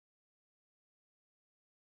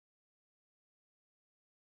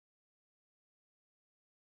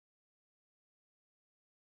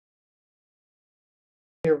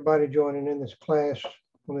Everybody joining in this class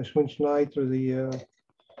on this Wednesday night through the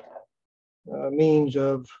means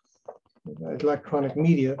of electronic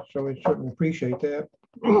media, so we certainly appreciate that.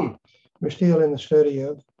 We're still in the study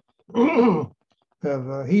of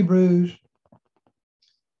Hebrews.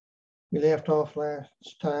 We left off last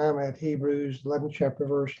time at Hebrews 11th chapter,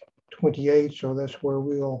 verse 28, so that's where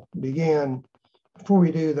we'll begin. Before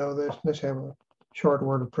we do, though, let's have a short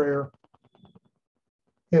word of prayer.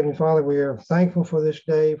 Heavenly Father, we are thankful for this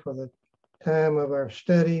day, for the time of our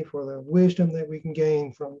study, for the wisdom that we can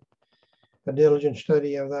gain from a diligent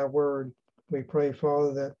study of thy word. We pray,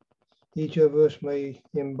 Father, that each of us may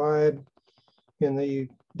imbibe in the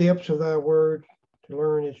depths of thy word to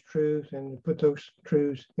learn its truth and to put those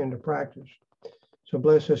truths into practice. So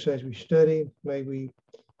bless us as we study. May we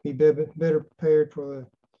be better prepared for the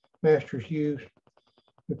Master's use.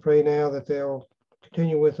 We pray now that they'll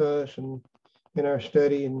continue with us and in our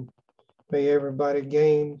study, and may everybody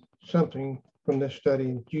gain something from this study.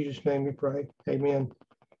 In Jesus' name we pray. Amen.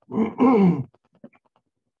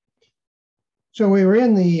 So we were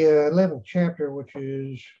in the 11th chapter, which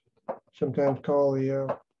is sometimes called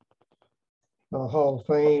the Hall of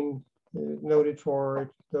Fame, noted for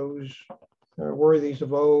those worthies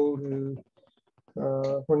of old who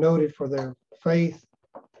were noted for their faith.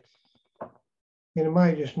 And I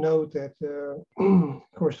might just note that, of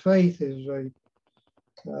course, faith is a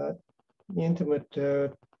intimate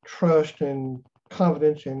trust and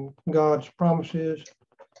confidence in God's promises.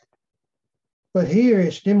 But here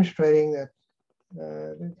it's demonstrating that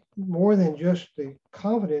more than just the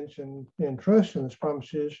confidence and trust in His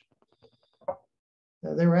promises,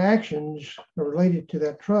 there were actions related to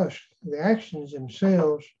that trust. The actions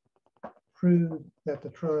themselves prove that the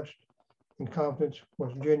trust and confidence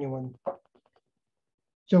was genuine.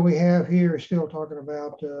 So we have here still talking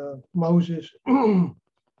about Moses.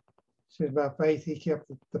 It says by faith he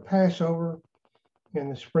kept the Passover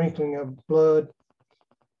and the sprinkling of blood,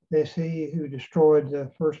 lest he who destroyed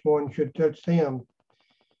the firstborn should touch them.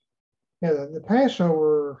 Now the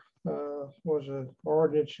Passover was an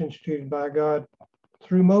ordinance instituted by God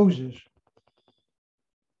through Moses.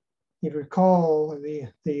 You recall the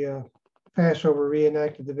Passover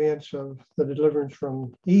reenacted the events of the deliverance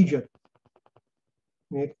from Egypt.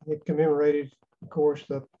 It commemorated, of course,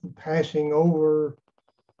 the passing over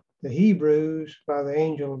the Hebrews by the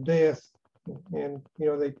angel of death. And, you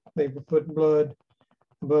know, they were putting blood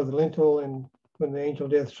above the lintel, and when the angel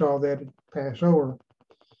of death saw that, it passed over.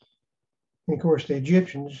 And, of course, the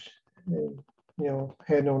Egyptians,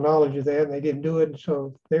 had no knowledge of that, and they didn't do it, and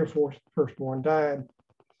so therefore the firstborn died.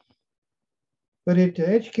 But it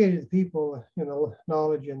educated the people in the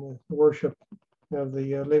knowledge and the worship of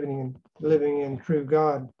the living and true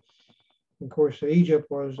God. Of course,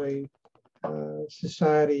 Egypt was a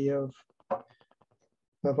society of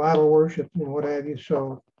idol worship and what have you.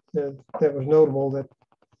 So that was notable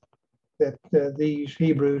that these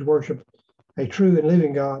Hebrews worshiped a true and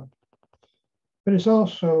living God. But it's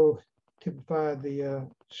also typified the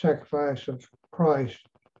sacrifice of Christ.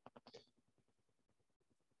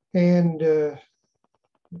 And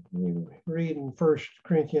you read in 1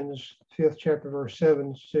 Corinthians 5th chapter, verse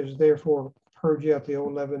 7, says, therefore purge out the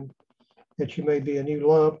old leaven, that you may be a new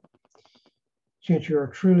lump, since you are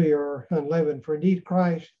truly unleavened. For indeed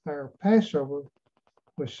Christ, our Passover,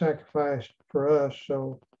 was sacrificed for us.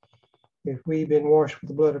 So if we've been washed with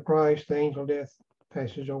the blood of Christ, the angel of death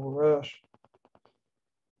passes over us.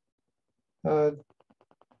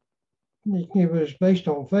 It was based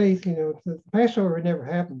on faith. The Passover had never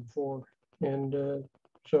happened before. And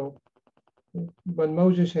but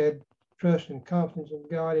Moses had trust and confidence in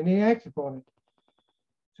God, and he acted upon it.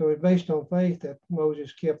 So it's based on faith that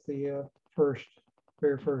Moses kept the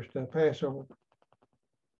very first Passover.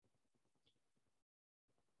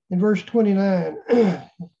 In verse 29,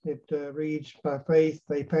 it reads, by faith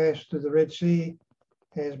they passed through the Red Sea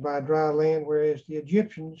as by dry land, whereas the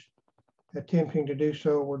Egyptians, attempting to do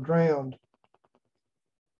so, were drowned.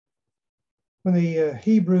 When the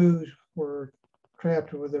Hebrews were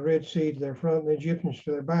trapped with the Red Sea to their front and the Egyptians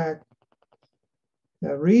to their back,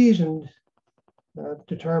 reason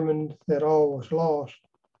determined that all was lost,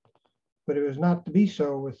 but it was not to be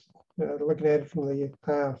so with looking at it from the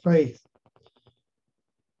eye of faith.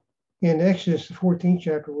 In Exodus, the 14th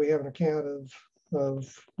chapter, we have an account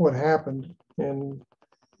of what happened, and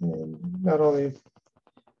not only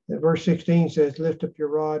verse 16 says, lift up your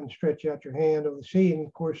rod and stretch out your hand over the sea, and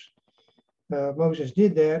of course Moses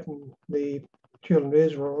did that, and the children of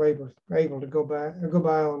Israel were able to go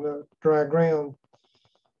by on the dry ground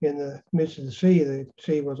in the midst of the sea. The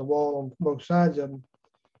sea was a wall on both sides of them,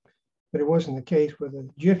 but it wasn't the case with the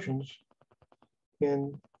Egyptians.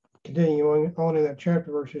 And continuing on in that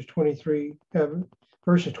chapter, verses 23 to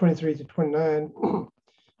 29,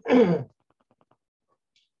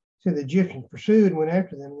 so the Egyptians pursued and went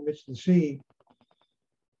after them in the midst of the sea.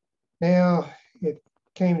 Now it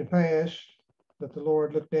came to pass that the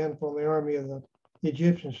Lord looked down upon the army of the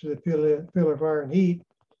Egyptians through the pillar of fire and heat,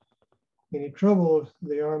 and he troubled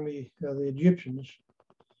the army of the Egyptians.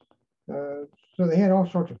 So they had all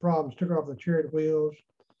sorts of problems, took off the chariot wheels,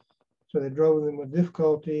 so they drove them with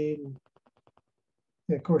difficulty.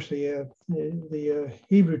 And of course, the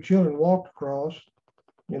Hebrew children walked across,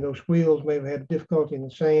 and those wheels may have had difficulty in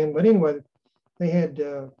the sand. But anyway, they had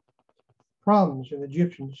problems, and the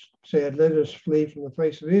Egyptians said, "Let us flee from the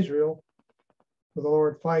face of Israel, for the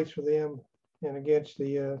Lord fights for them and against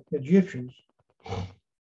the Egyptians."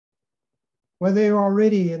 Well, they were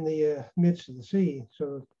already in the midst of the sea.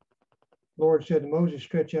 So the Lord said to Moses,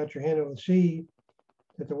 "Stretch out your hand over the sea,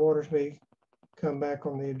 that the waters may come back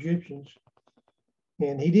on the Egyptians."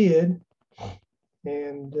 And he did.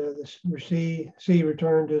 And the sea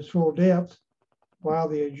returned to its full depth while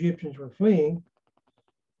the Egyptians were fleeing.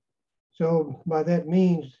 So by that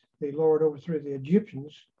means, the Lord overthrew the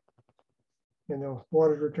Egyptians, and the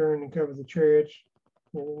waters returned and covered the chariots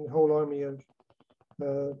and the whole army of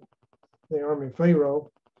the army of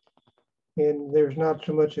Pharaoh. And there's not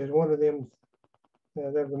so much as one of them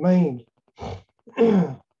that remained.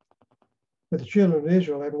 But the children of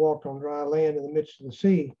Israel had walked on dry land in the midst of the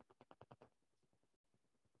sea.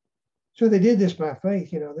 So they did this by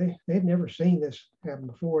faith. They had never seen this happen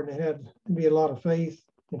before, and it had to be a lot of faith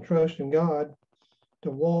and trust in God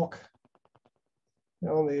to walk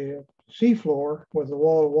on the seafloor with the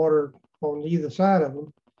wall of water on either side of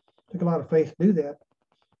them. It took a lot of faith to do that.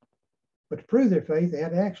 But to prove their faith, they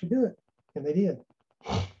had to actually do it, and they did.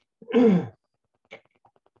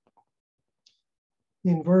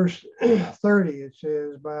 In verse 30, it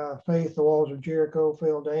says, "By faith the walls of Jericho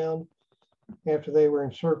fell down after they were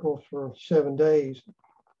encircled for 7 days."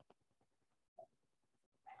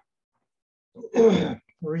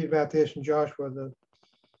 Read about this in Joshua, the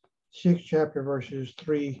 6th chapter, verses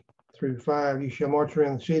 3 through 5. "You shall march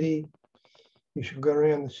around the city. You shall go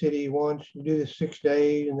around the city once. You do this 6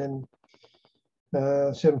 days, and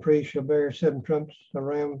then 7 priests shall bear 7 trumps, a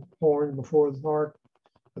ram horn before the ark.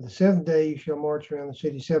 For the 7th day you shall march around the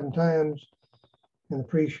city 7 times, and the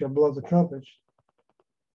priest shall blow the trumpets.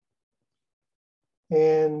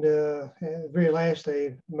 And at the very last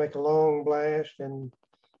day, make a long blast, and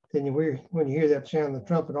then when you hear that sound of the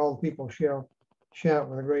trumpet, all the people shall shout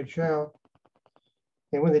with a great shout."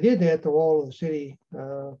 And when they did that, the wall of the city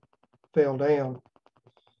fell down.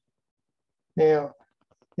 Now,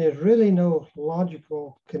 there's really no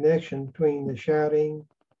logical connection between the shouting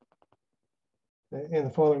and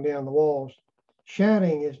the falling down the walls.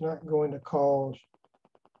 Shouting is not going to cause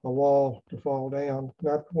a wall to fall down,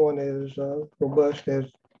 not one as robust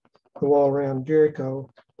as the wall around Jericho.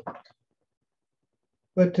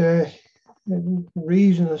 But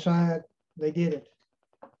reason aside, they did it.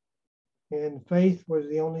 And faith was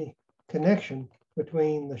the only connection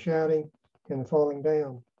between the shouting and the falling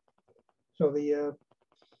down. So the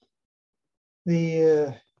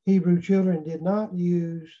Hebrew children did not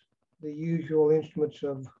use the usual instruments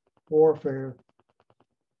of warfare.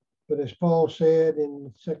 But as Paul said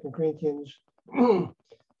in 2 Corinthians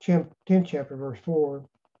 10th chapter, verse 4,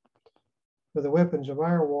 "For the weapons of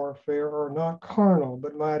our warfare are not carnal,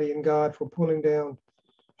 but mighty in God for pulling down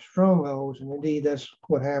strongholds." And indeed, that's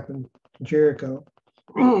what happened to Jericho.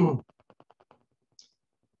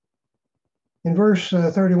 In verse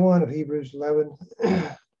 31 of Hebrews 11,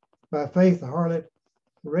 "By faith the harlot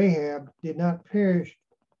Rahab did not perish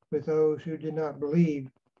with those who did not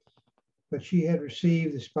believe, but she had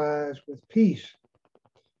received the spies with peace."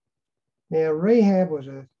 Now, Rahab was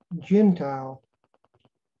a Gentile,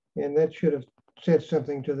 and that should have said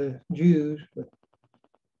something to the Jews, but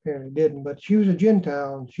apparently didn't. But she was a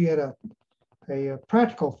Gentile, and she had a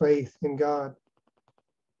practical faith in God.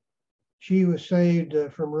 She was saved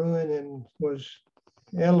from ruin and was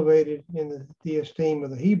elevated in the esteem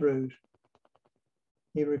of the Hebrews.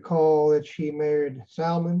 You recall that she married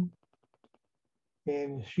Salmon,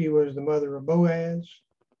 and she was the mother of Boaz,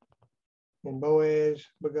 and Boaz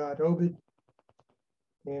begot Obed,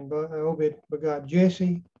 and Obed begot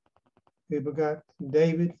Jesse, who begot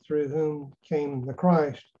David, through whom came the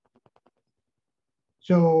Christ.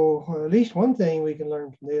 So at least one thing we can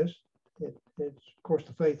learn from this, it's of course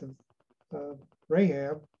the faith of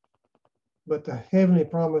Rahab, but the heavenly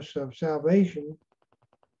promise of salvation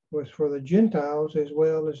was for the Gentiles as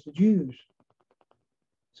well as the Jews,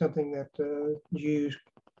 something that Jews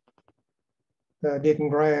didn't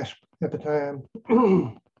grasp at the time.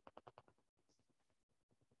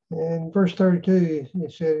 And verse 32,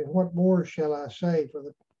 it said, "What more shall I say? For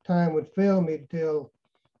the time would fail me to tell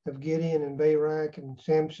of Gideon and Barak and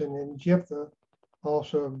Samson and Jephthah,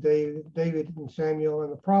 also of David and Samuel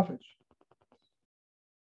and the prophets."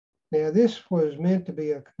 Now, this was meant to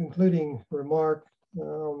be a concluding remark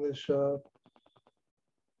on this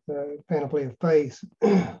panoply of faith.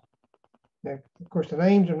 Now, of course, the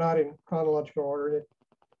names are not in chronological order. It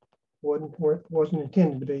wasn't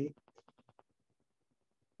intended to be.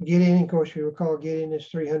 Gideon, of course, you recall Gideon is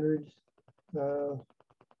 300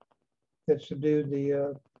 that subdued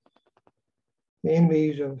the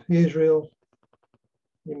enemies of Israel.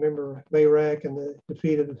 You remember Barak and the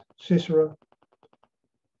defeat of Sisera.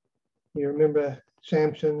 You remember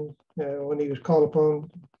Samson when he was called upon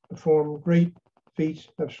to perform great feats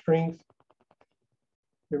of strength.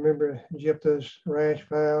 You remember Jephthah's rash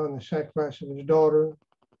vow and the sacrifice of his daughter.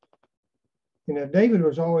 You know, David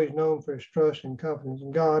was always known for his trust and confidence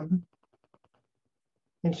in God.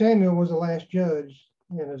 And Samuel was the last judge,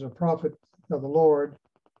 and as a prophet of the Lord,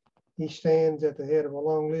 he stands at the head of a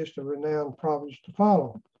long list of renowned prophets to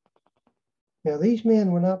follow. Now, these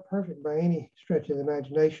men were not perfect by any stretch of the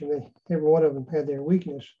imagination. Every one of them had their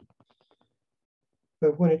weakness.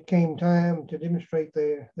 But when it came time to demonstrate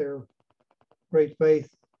their great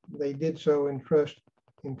faith, they did so in trust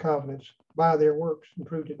and confidence by their works, and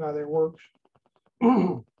proved it by their works.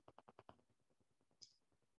 In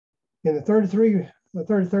the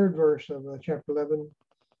 33rd verse of chapter 11,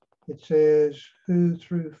 it says, "Who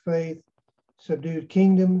through faith subdued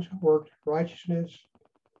kingdoms, worked righteousness."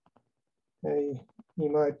 You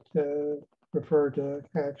might refer to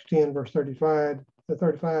Acts 10, verse 35. The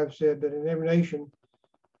 35 said that in every nation,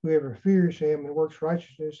 whoever fears him and works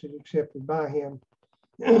righteousness is accepted by him.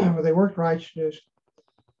 When they worked righteousness,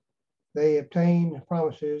 they obtained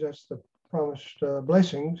promises. That's the promised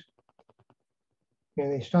blessings.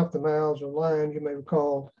 And they stopped the mouths of lions. You may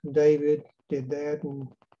recall David did that. And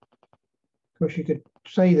of course, you could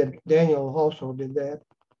say that Daniel also did that.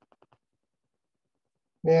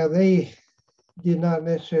 Now, they did not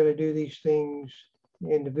necessarily do these things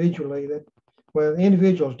individually. Well,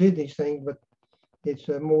 individuals did these things, but it's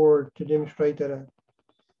more to demonstrate that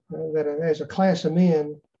as a class of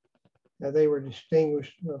men, they were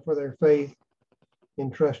distinguished for their faith in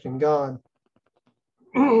trust in God.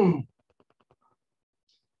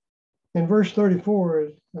 In verse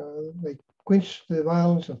 34, they quenched the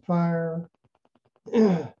violence of fire.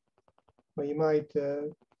 Well, you might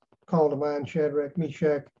call to mind Shadrach,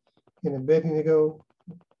 Meshach, and Abednego.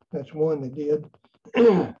 That's one that did.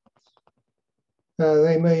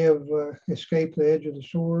 They may have escaped the edge of the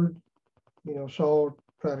sword. You know, Saul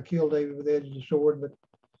tried to kill David with the edge of the sword, but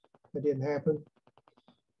that didn't happen.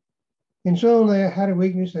 And so they had a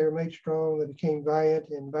weakness. They were made strong. They became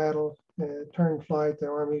valiant in battle, turned flight the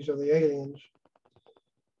armies of the aliens.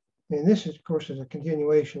 And this, of course, is a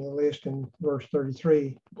continuation of the list in verse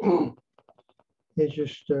 33. It's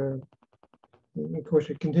just, of course,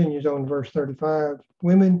 it continues on in verse 35.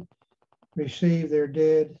 Women receive their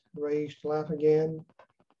dead raised to life again.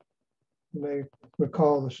 You may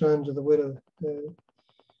recall the sons of the widow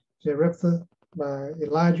Zarephath by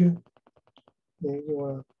Elijah. You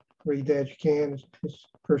want to read that, you can. It's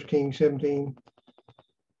 1 Kings 17,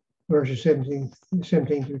 verses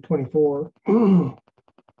 17 through 24. And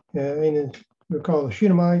then recall the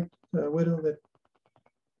Shunammite widow that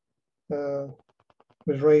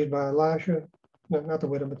was raised by Elisha, not the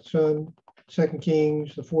widow, but the son. 2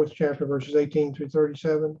 Kings, the 4th chapter, verses 18 through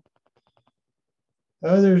 37.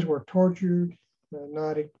 Others were tortured,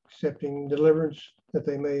 not accepting deliverance, that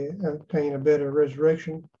they may obtain a better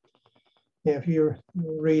resurrection. And if you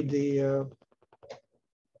read the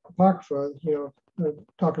Apocrypha,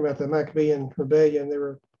 talking about the Maccabean rebellion, there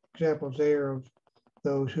were examples there of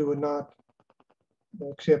those who would not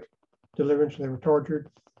accept deliverance, and they were tortured.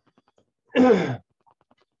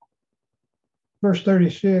 Verse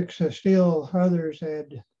 36, still others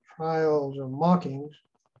had trials or mockings.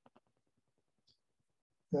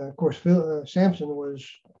 Of course, Samson was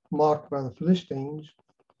mocked by the Philistines,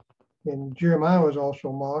 and Jeremiah was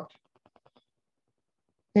also mocked.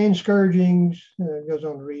 And scourgings, goes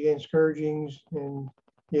on to read, and scourgings, and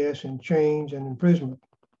yes, and chains and imprisonment.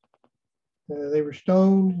 They were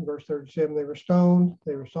stoned, in verse 37, they were stoned,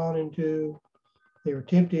 they were sawn in two, they were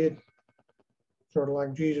tempted, sort of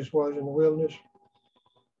like Jesus was in the wilderness,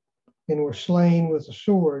 and were slain with the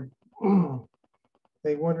sword.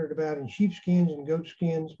 They wandered about in sheepskins and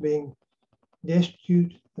goatskins, being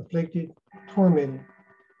destitute, afflicted, tormented.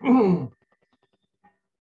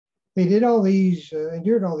 They did all these,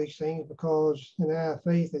 endured all these things because in the eye of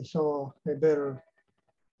faith they saw a better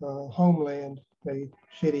homeland, a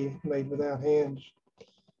city made without hands.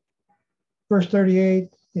 Verse 38,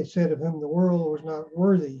 it said, of whom the world was not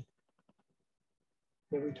worthy.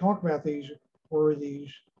 And we talk about these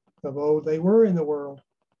worthies of old. They were in the world,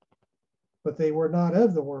 but they were not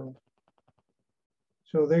of the world.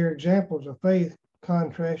 So their examples of faith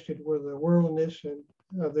contrasted with the worldliness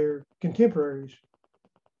of their contemporaries.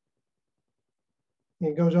 And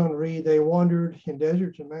it goes on to read, they wandered in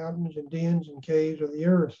deserts and mountains and dens and caves of the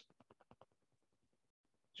earth.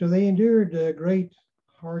 So they endured great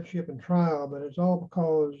hardship and trial, but it's all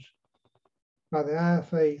because by the eye of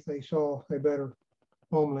faith, they saw a better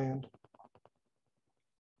homeland.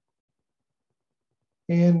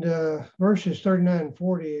 And verses 39 and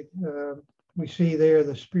 40, we see there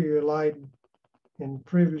the spirit light and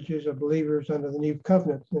privileges of believers under the new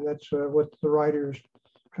covenant. And that's what the writer is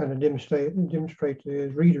trying to demonstrate to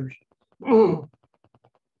his readers.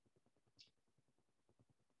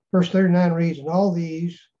 Verse 39 reads, and all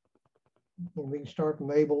these, and we can start from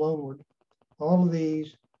Abel onward, all of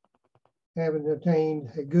these, having obtained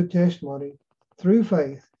a good testimony through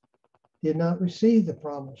faith, did not receive the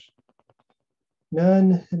promise.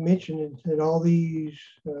 None mentioned in all these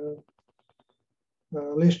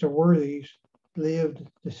list of worthies lived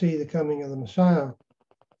to see the coming of the Messiah.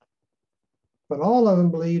 But all of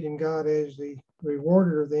them believed in God as the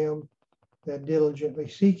rewarder of them that diligently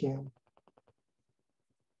seek him.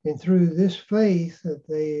 And through this faith that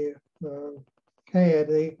they had,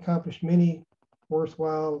 they accomplished many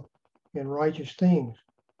worthwhile and righteous things.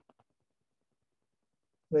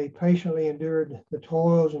 They patiently endured the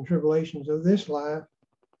toils and tribulations of this life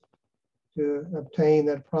to obtain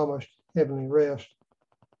that promised heavenly rest.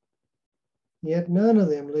 Yet none of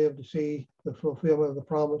them lived to see the fulfillment of the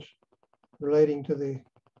promise relating to the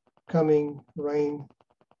coming reign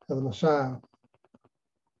of the Messiah.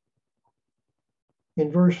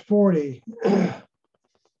 In verse 40,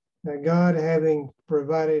 God having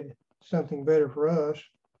provided something better for us,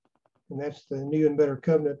 and that's the new and better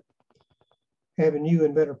covenant, having new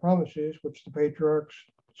and better promises, which the patriarchs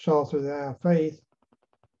saw through the eye of faith.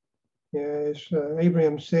 As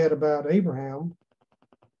Abraham said about Abraham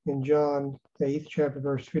in John 8th chapter,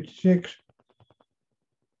 verse 56,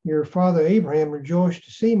 your father Abraham rejoiced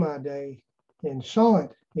to see my day and saw it.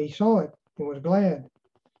 He saw it and was glad.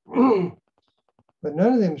 But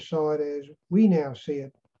none of them saw it as we now see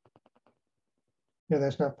it. No,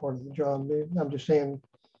 that's not part of the John. I'm just saying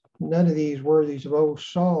none of these worthies of old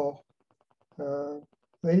saw.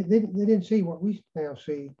 They didn't see what we now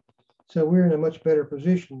see. So we're in a much better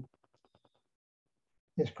position.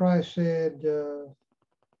 As Christ said,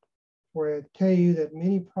 for I tell you that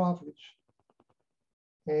many prophets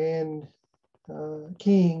and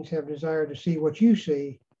kings have desired to see what you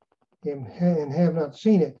see and have not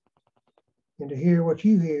seen it, and to hear what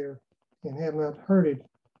you hear and have not heard it.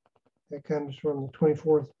 That comes from the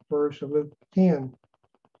 24th verse of Luke 10.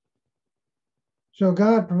 So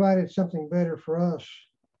God provided something better for us.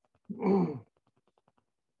 And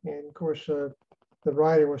of course, the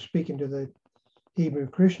writer was speaking to the Hebrew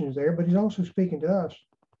Christians there, but he's also speaking to us,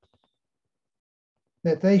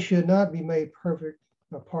 that they should not be made perfect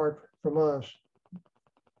apart from us.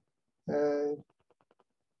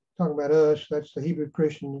 Talking about us, that's the Hebrew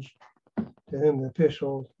Christians to whom the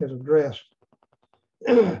epistle is addressed.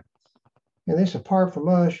 And this apart from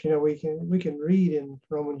us, we can read in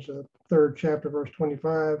Romans 3rd chapter, verse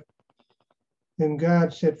 25, whom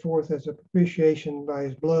God set forth as a propitiation by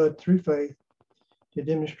his blood through faith to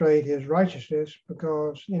demonstrate his righteousness,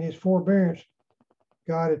 because in his forbearance,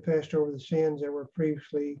 God had passed over the sins that were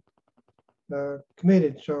previously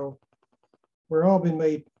committed. So we're all been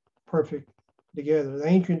made perfect together. The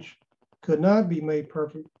ancients could not be made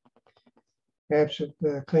perfect absent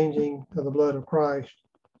the cleansing of the blood of Christ.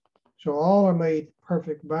 So all are made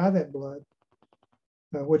perfect by that blood,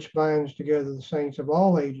 which binds together the saints of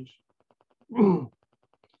all ages.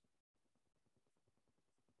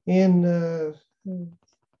 In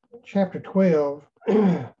chapter 12,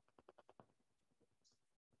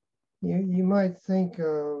 you might think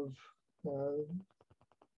of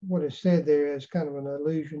what is said there as kind of an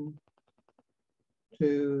allusion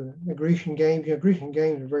to the Grecian games. Grecian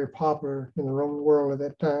games were very popular in the Roman world at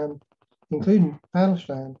that time, including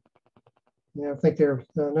Palestine. I think there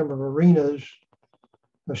are a number of arenas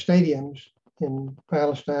or stadiums in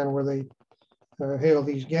Palestine where they held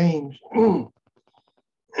these games.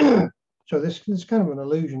 So this is kind of an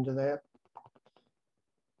allusion to that.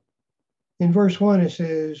 In verse 1, it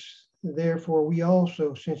says, therefore we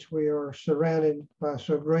also, since we are surrounded by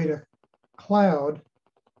so great a cloud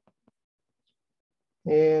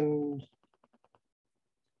And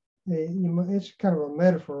it's kind of a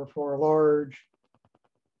metaphor for a large,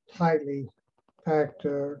 tightly packed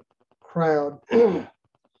crowd. And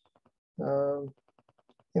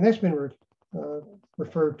that's been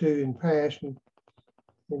referred to in past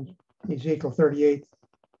in Ezekiel 38,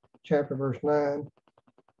 chapter verse 9,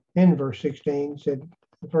 and verse 16. Said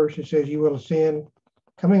the verse it says, "You will ascend,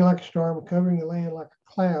 coming like a storm, covering the land like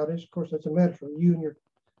a cloud." Of course, that's a metaphor. You and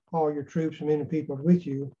all your troops and men and people with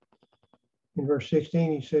you. In verse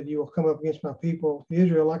 16, he said, "You will come up against my people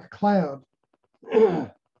Israel like a cloud."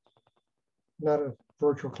 Not a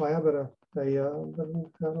virtual cloud, but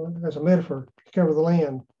as a metaphor to cover the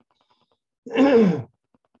land.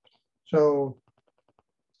 So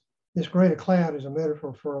this great cloud is a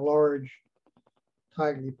metaphor for a large,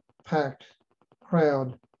 tightly packed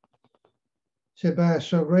crowd. Said by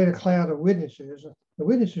so great a cloud of witnesses. The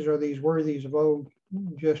witnesses are these worthies of old,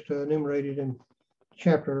 just enumerated in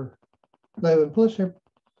chapter 11. Plus, there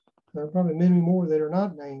are probably many more that are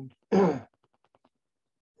not named.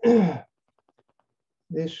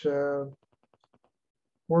 This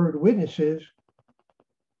word witnesses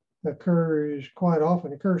occurs quite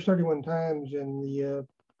often. It occurs 31 times in the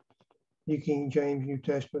New King James New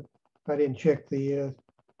Testament. I didn't check the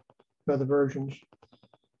other versions.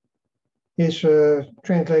 It's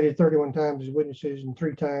translated 31 times as witnesses and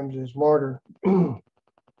 3 times as martyr, and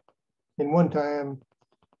 1 time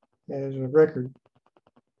as a record.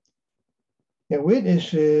 Now,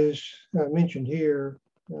 witnesses mentioned here,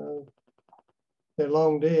 they're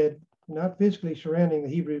long dead, not physically surrounding the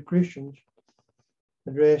Hebrew Christians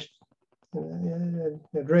addressed, and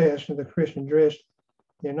the Christian addressed.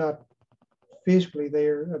 They're not physically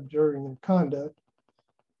there observing their conduct,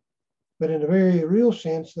 but in a very real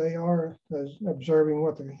sense, they are observing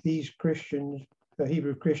what these Christians, the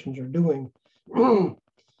Hebrew Christians, are doing. And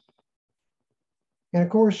of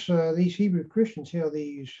course, these Hebrew Christians held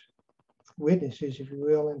these witnesses, if you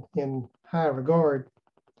will, in high regard.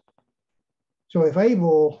 So if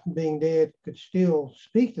Abel, being dead, could still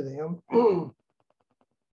speak to them,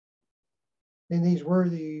 then these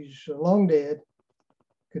worthies, long dead,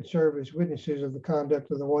 could serve as witnesses of the conduct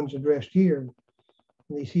of the ones addressed here.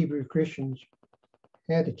 And these Hebrew Christians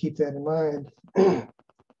had to keep that in mind.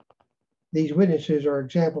 These witnesses are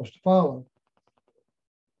examples to follow,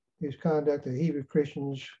 whose conduct the Hebrew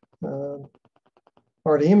Christians are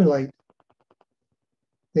to emulate.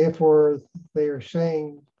 Therefore, they are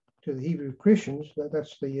saying to the Hebrew Christians,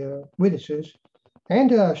 that's the witnesses, and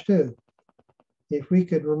to us too, if we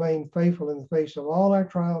could remain faithful in the face of all our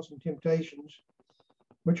trials and temptations,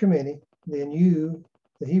 which are many, then you,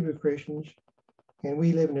 the Hebrew Christians, and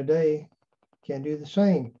we living today, can do the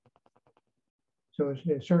same. So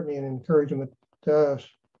it's certainly an encouragement to us.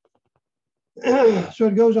 So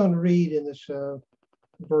it goes on to read in this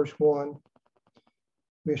verse 1,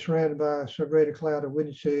 we're surrounded by so great a cloud of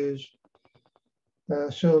witnesses.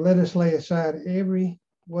 So let us lay aside every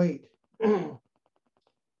weight. And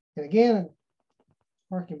again,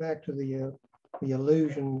 harking back to the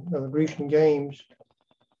illusion of the Grecian games,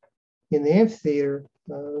 in the amphitheater,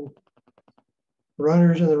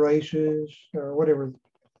 runners in the races or whatever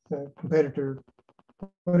competitor,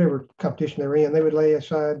 whatever competition they're in, they would lay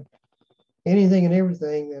aside anything and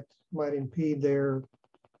everything that might impede their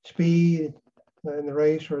speed in the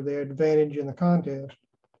race or their advantage in the contest.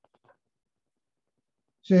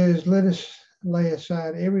 It says, let us lay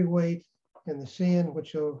aside every weight and the sin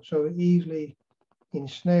which so easily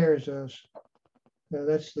ensnares us.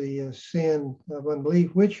 That's the sin of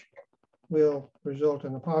unbelief, which will result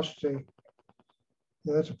in apostasy.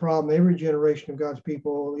 Now, that's a problem every generation of God's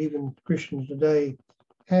people, even Christians today,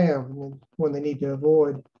 have when they need to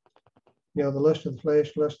avoid, the lust of the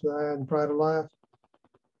flesh, lust of the eye, and pride of life.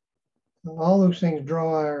 All those things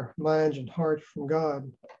draw our minds and hearts from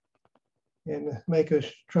God and make us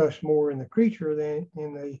trust more in the creature than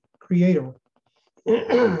in the Creator.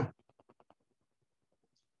 And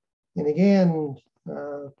again,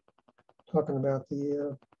 talking about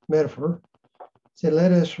the metaphor, said,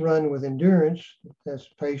 let us run with endurance, that's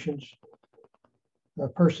patience,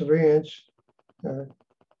 perseverance.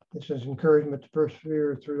 This is encouragement to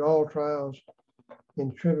persevere through all trials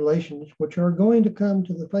and tribulations, which are going to come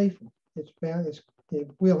to the faithful. It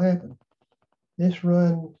will happen. This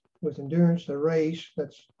run with endurance, the race,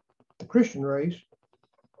 that's the Christian race,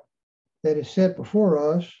 that is set before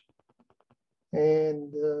us.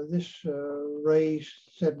 And this race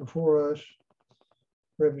set before us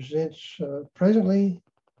represents presently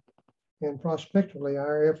and prospectively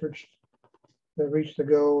our efforts to reach the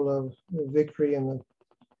goal of victory and the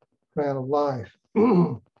crown of life.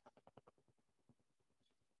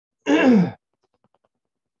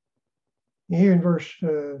 Here in verse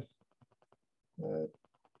 2,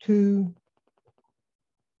 it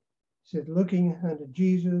said, looking unto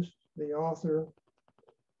Jesus, the author.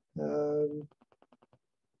 An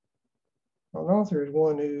author is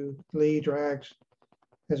one who leads or acts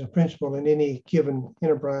as a principal in any given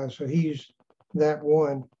enterprise. So he's that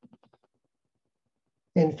one.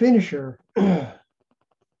 And finisher,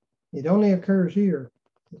 it only occurs here.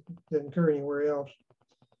 It doesn't occur anywhere else.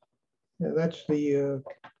 That's the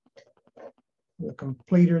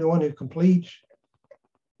completer, the one who completes,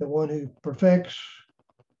 the one who perfects,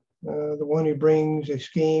 the one who brings a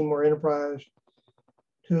scheme or enterprise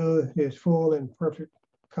to his full and perfect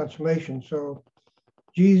consummation. So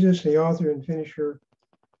Jesus, the author and finisher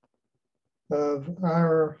of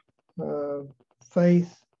our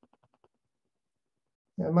faith.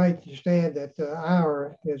 I might just add that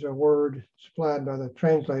our is a word supplied by the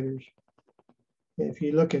translators. If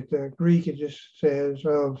you look at the Greek, it just says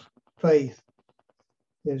of faith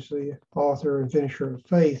is the author and finisher of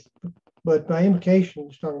faith. But by implication,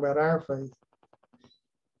 it's talking about our faith.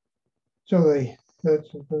 So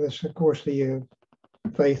that's of course the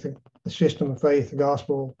faith, the system of faith, the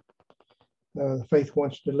gospel, the faith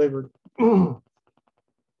once delivered.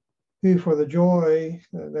 Who for the joy,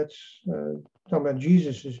 that's talking about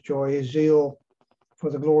Jesus's joy, his zeal for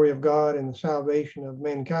the glory of God and the salvation of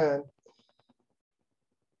mankind,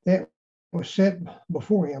 that was set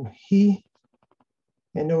before him. He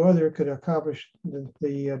and no other could accomplish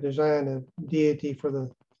the design of deity for the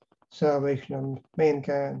salvation of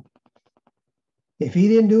mankind. If he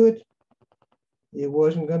didn't do it, it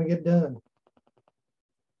wasn't going to get done.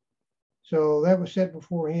 So that was set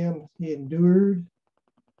before him. He endured.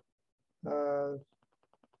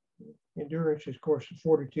 Endurance is, of course,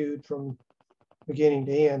 fortitude from beginning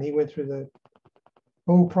to end. He went through the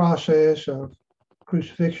whole process of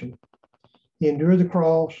crucifixion. He endured the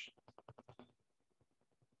cross.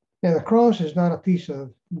 Now, the cross is not a piece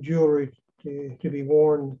of jewelry to be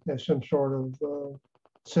worn as some sort of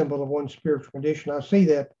symbol of one's spiritual condition. I see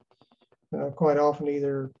that quite often,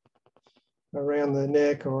 either around the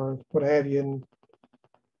neck or what have you, and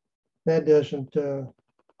that doesn't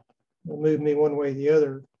move me one way or the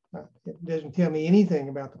other. It doesn't tell me anything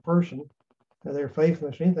about the person, their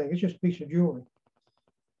faithfulness, or anything. It's just a piece of jewelry.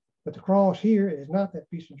 But the cross here is not that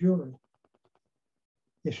piece of jewelry.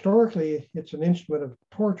 Historically, it's an instrument of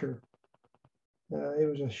torture. It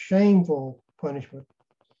was a shameful punishment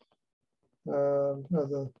of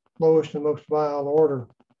the lowest and most vile order. It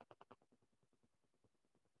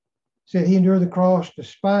said he endured the cross,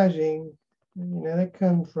 despising. That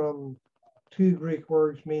comes from two Greek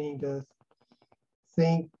words meaning to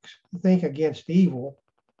think against evil.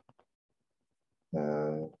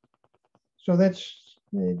 So it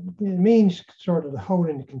means sort of to hold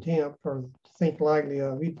into contempt or to think lightly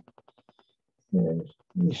of. He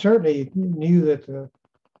certainly knew that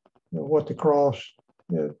what the cross,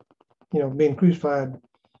 being crucified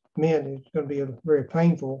meant. It's going to be very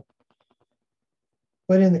painful.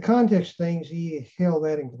 But in the context of things, he held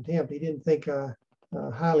that in contempt. He didn't think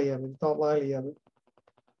highly of it, thought lightly of it.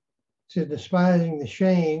 It said, despising the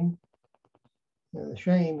shame,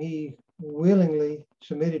 he willingly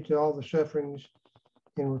submitted to all the sufferings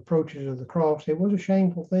and reproaches of the cross. It was a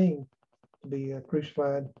shameful thing to be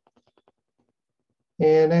crucified.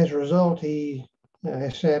 And as a result, he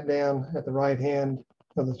has sat down at the right hand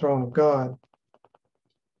of the throne of God.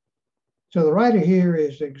 So the writer here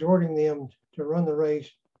is exhorting them to run the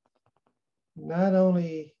race, not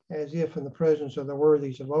only as if in the presence of the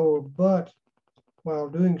worthies of old, but while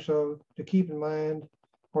doing so, to keep in mind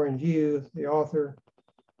or in view the author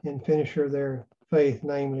and finisher of their faith,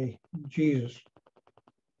 namely Jesus.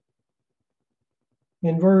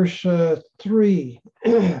 In verse 3,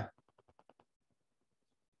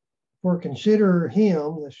 for consider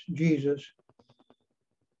him, this Jesus,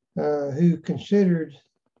 who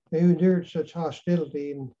endured such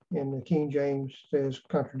hostility, in the King James says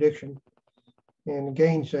contradiction, and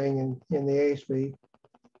gainsaying in the ASV.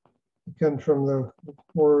 It comes from the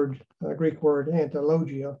Greek word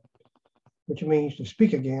antologia, which means to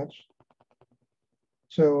speak against.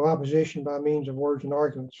 So opposition by means of words and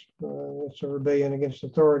arguments. It's a rebellion against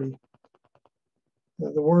authority.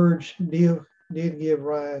 The words did give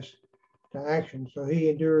rise to action. So he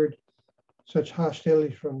endured such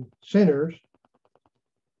hostility from sinners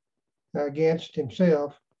against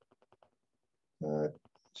himself.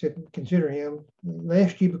 Consider him,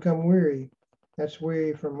 lest you become weary. That's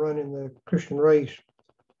weary from running the Christian race,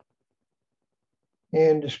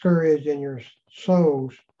 and discouraged in your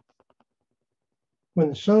souls. When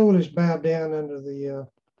the soul is bowed down under the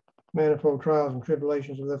manifold trials and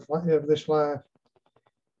tribulations of this life,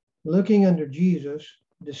 Looking unto Jesus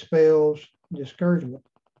dispels discouragement.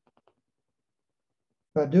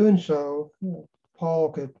 By doing so,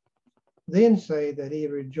 Paul could then say that he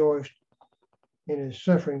rejoiced in his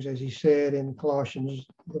sufferings, as he said in Colossians,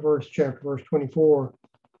 the first chapter, verse 24.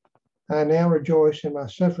 I now rejoice in my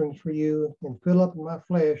sufferings for you and fill up in my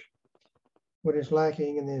flesh what is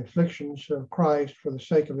lacking in the afflictions of Christ for the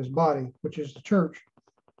sake of his body, which is the church.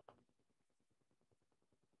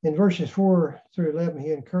 In verses 4 through 11,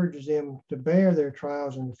 he encourages them to bear their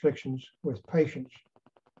trials and afflictions with patience.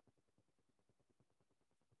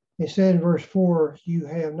 He said in verse 4, you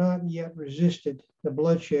have not yet resisted the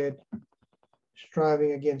bloodshed,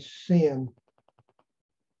 striving against sin.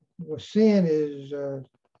 Well, sin is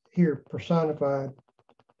here personified.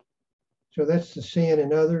 So that's the sin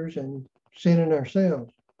in others and sin in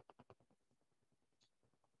ourselves.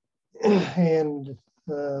 And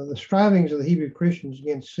the strivings of the Hebrew Christians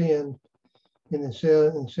against sin in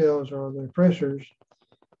themselves or the oppressors,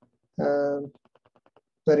 that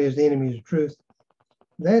is, the enemies of truth,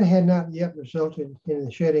 that had not yet resulted in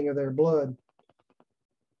the shedding of their blood.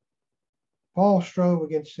 Paul strove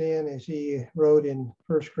against sin, as he wrote in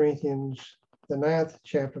 1 Corinthians, the 9th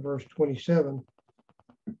chapter, verse 27.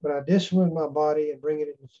 But I discipline my body and bring it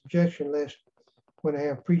into subjection, lest when I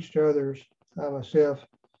have preached to others, I myself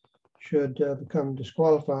should become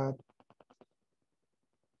disqualified.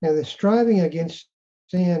 Now, the striving against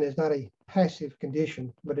sin is not a passive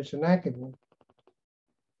condition, but it's an active one.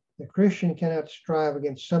 The Christian cannot strive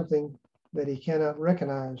against something that he cannot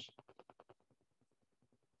recognize.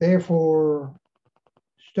 Therefore,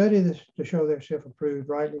 study this to show thyself approved,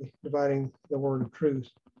 rightly dividing the word of truth.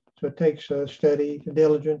 So it takes study,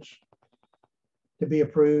 diligence to be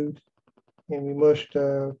approved, and we must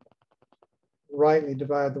rightly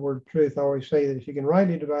divide the word of truth. I always say that if you can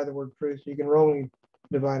rightly divide the word of truth, you can wrongly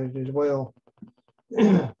divide it as well.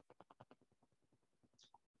 In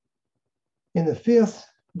the 5th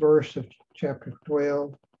verse of chapter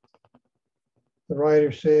 12, the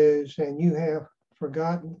writer says, and you have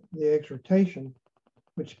forgotten the exhortation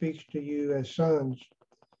which speaks to you as sons.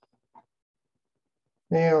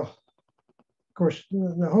 Now, of course,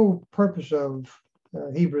 the whole purpose of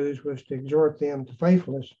Hebrews was to exhort them to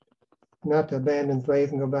faithfulness, not to abandon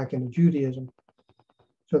faith and go back into Judaism.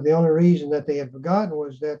 So the only reason that they had forgotten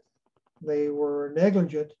was that they were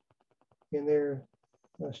negligent in their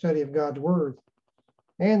study of God's word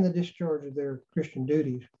and the discharge of their Christian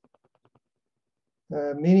duties.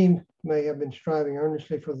 Many may have been striving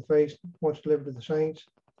earnestly for the faith once delivered to the saints,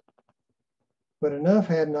 but enough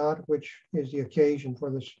had not, which is the occasion for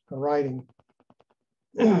this writing.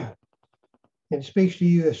 It speaks to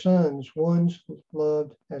you as sons, ones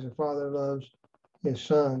loved as a father loves his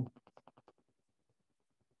son.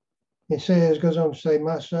 It says, goes on to say,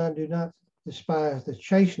 my son, do not despise the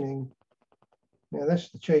chastening. Now that's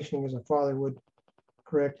the chastening as a father would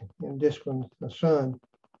correct and discipline a son.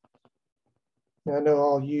 Now, I know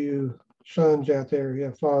all you sons out there who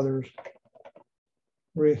have fathers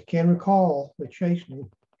can recall the chastening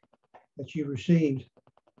that you received.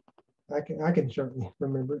 I can certainly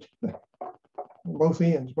remember it. Both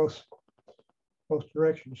ends, both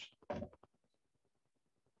directions. It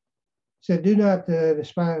said, do not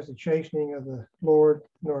despise the chastening of the Lord,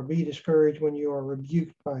 nor be discouraged when you are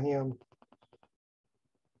rebuked by him.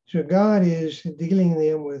 So God is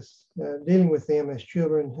dealing with them as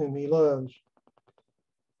children whom he loves.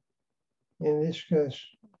 And this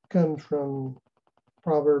comes from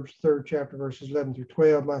Proverbs 3rd chapter, verses 11 through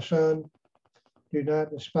 12. My son, do not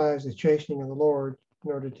despise the chastening of the Lord,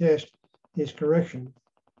 nor detest his correction.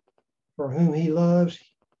 For whom he loves,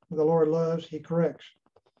 the Lord loves, he corrects,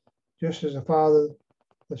 just as a father,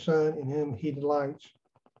 the son in whom he delights.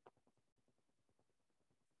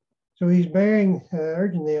 So he's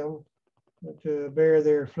urging them to bear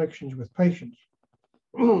their afflictions with patience.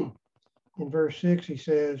 In verse 6, he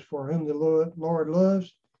says, for whom the Lord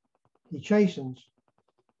loves, he chastens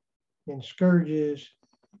and scourges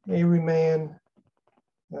every man,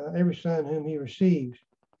 every son whom he receives.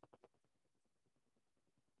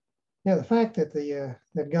 Now, the fact that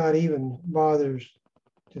that God even bothers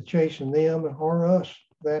to chasten them, or us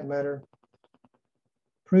for that matter,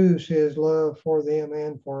 proves his love for them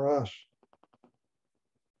and for us.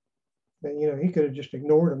 And, he could have just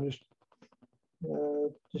ignored them,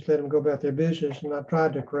 just let them go about their business and not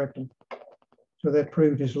tried to correct them. So that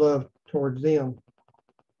proved his love towards them.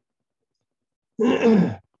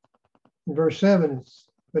 In verse 7,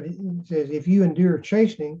 but it says, if you endure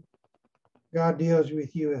chastening, God deals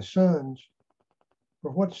with you as sons.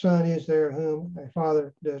 For what son is there whom a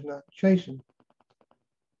father does not chasten?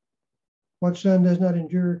 What son does not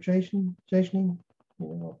endure chastening?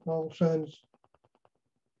 all sons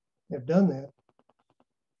have done that.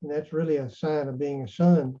 And that's really a sign of being a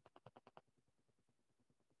son.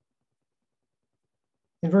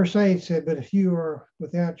 In verse 8 it said, but if you are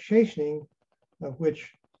without chastening, of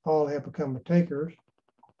which all have become partakers,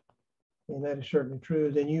 and that is certainly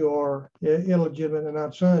true, then you are illegitimate and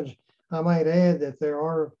not sons. I might add that there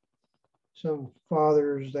are some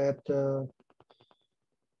fathers that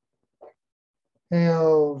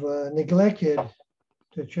have neglected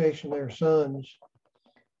to chasten their sons,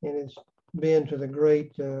 and it's been to the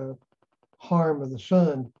great harm of the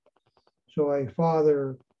son. So a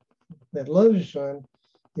father that loves his son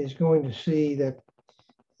is going to see that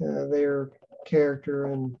their character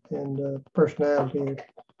and personality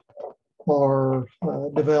are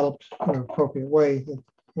developed in an appropriate way.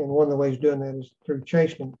 And one of the ways of doing that is through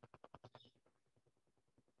chastening.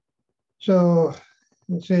 So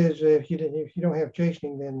it says if you don't have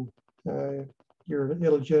chastening, then you're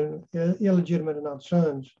illegitimate and not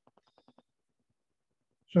sons.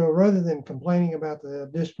 So rather than complaining about the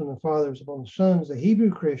discipline of fathers upon the sons, the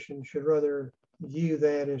Hebrew Christians should rather view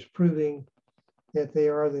that as proving that they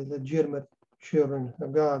are the legitimate children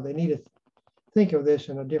of God. They need to think of this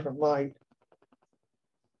in a different light.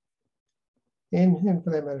 And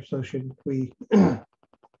for that matter, so should we. In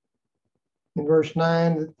verse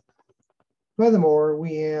 9, furthermore,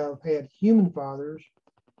 we have had human fathers,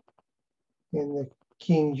 and the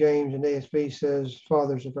King James and ASV says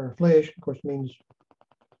fathers of our flesh. Of course, means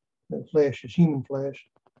that flesh is human flesh.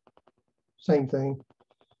 Same thing.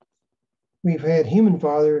 We've had human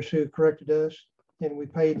fathers who corrected us, and we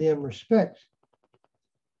paid them respect.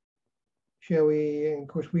 Shall we? And of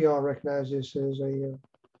course, we all recognize this as a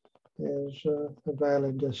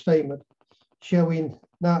valid statement. Shall we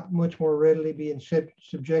not much more readily be in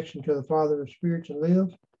subjection to the Father of spirits and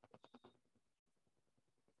live?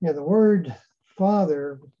 Now, the word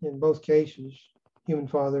father in both cases, human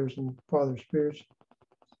fathers and father of spirits,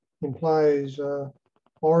 implies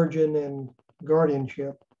origin and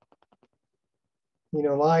guardianship.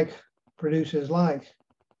 Like produces like.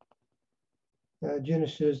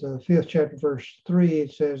 Genesis, the 5th chapter, verse 3,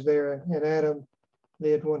 it says there, and Adam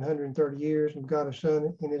lived 130 years and got a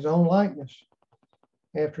son in his own likeness,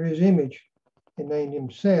 after his image, and named him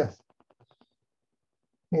Seth.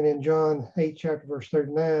 And in John 8, chapter, verse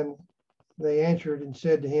 39, they answered and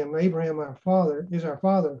said to him, Abraham, our father, is our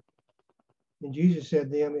father. And Jesus said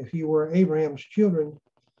to them, if you were Abraham's children,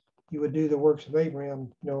 you would do the works of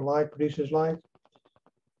Abraham. Like produces like.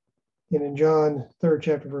 And in John 3rd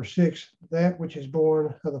chapter, verse 6, that which is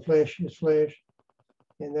born of the flesh is flesh,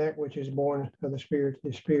 and that which is born of the spirit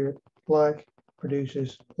is spirit. Like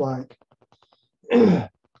produces like. Now,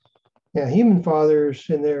 human fathers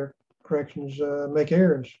in their corrections make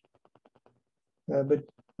errors, but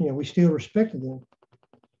we still respected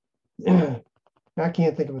them. I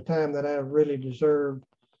can't think of a time that I really deserved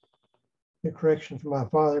the correction from my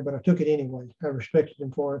father, but I took it anyway. I respected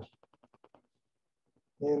him for it.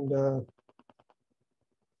 And of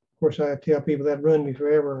course, I tell people that run me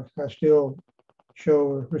forever. I still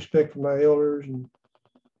show respect for my elders and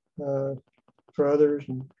for others,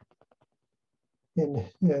 and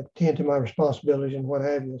tend to my responsibilities and what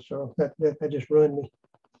have you. So that just ruined me.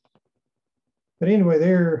 But anyway,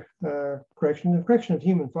 the correction of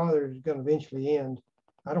human father is going to eventually end.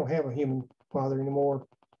 I don't have a human father anymore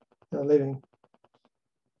living.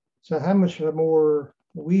 So how much more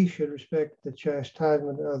we should respect the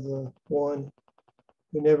chastisement of the one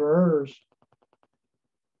who never errs.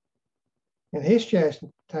 And his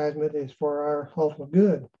chastisement is for our ultimate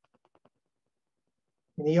good.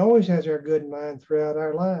 And he always has our good in mind throughout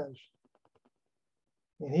our lives.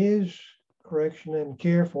 And his correction and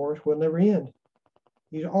care for us will never end.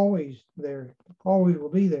 He's always there, always will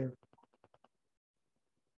be there.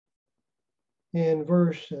 In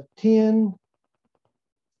verse 10,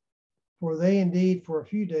 for they indeed for a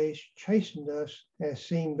few days chastened us as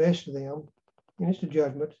seemed best to them. And it's a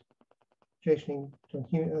judgment. Chastening to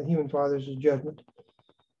human fathers is judgment.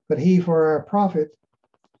 But he for our profit,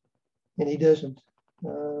 and he doesn't.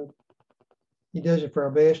 He does it for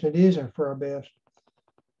our best, and it is for our best,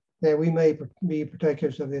 that we may be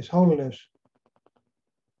partakers of his holiness.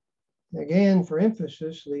 Again, for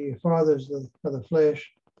emphasis, the fathers of the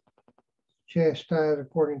flesh chastise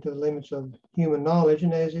according to the limits of human knowledge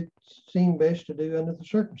and as it seemed best to do under the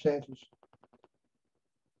circumstances.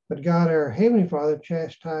 But God, our Heavenly Father,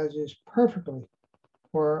 chastises perfectly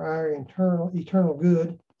for our eternal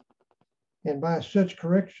good, and by such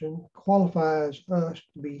correction qualifies us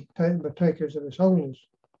to be partakers of his holiness.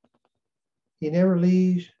 He never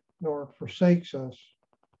leaves nor forsakes us.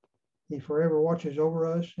 He forever watches over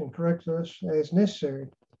us and corrects us as necessary,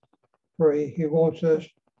 for he wants us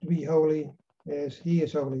to be holy as he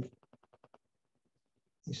is holy.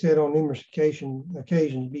 He said on numerous occasions,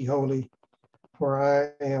 be holy, for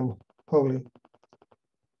I am holy.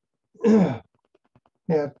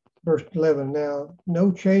 Now, verse 11, now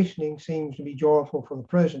no chastening seems to be joyful for the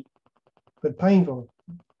present, but painful.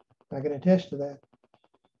 I can attest to that.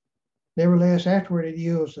 Nevertheless, afterward it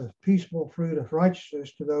yields a peaceable fruit of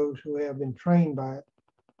righteousness to those who have been trained by it.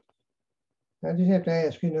 I just have to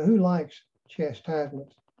ask, who likes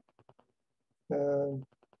chastisement?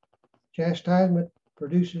 Chastisement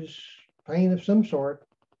produces pain of some sort,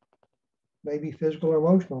 maybe physical or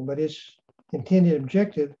emotional, but its intended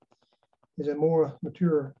objective is a more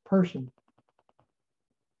mature person.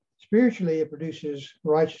 Spiritually, it produces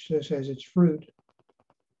righteousness as its fruit.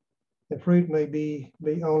 The fruit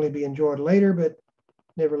may only be enjoyed later, but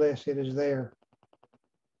nevertheless, it is there.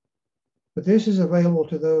 But this is available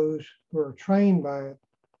to those who are trained by it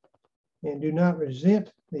and do not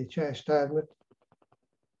resent the chastisement,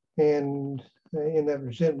 and in that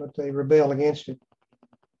resentment, they rebel against it.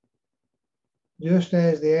 Just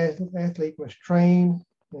as the athlete must train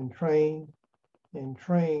and train and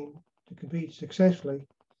train to compete successfully,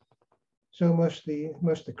 so must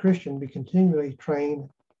the Christian be continually trained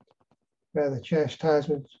by the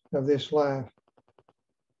chastisements of this life.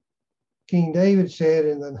 King David said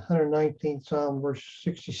in the 119th Psalm, verse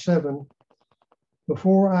 67,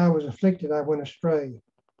 before I was afflicted, I went astray,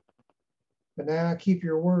 but now I keep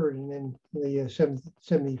your word. And then the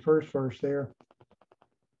 71st verse there,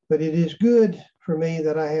 but it is good for me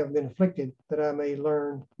that I have been afflicted, that I may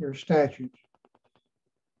learn your statutes.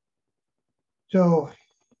 So,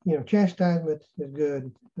 chastisement is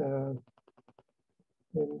good. And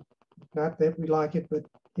not that we like it, but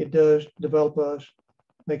it does develop us,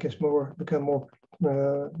 make us become more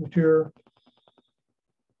mature,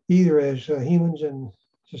 either as humans in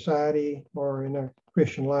society or in our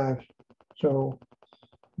Christian lives. So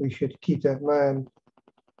we should keep that in mind.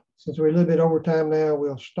 Since we're a little bit over time now,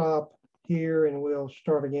 we'll stop here and we'll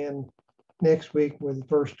start again next week with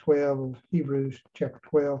verse 12 of Hebrews chapter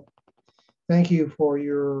 12. Thank you for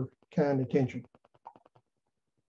your kind attention.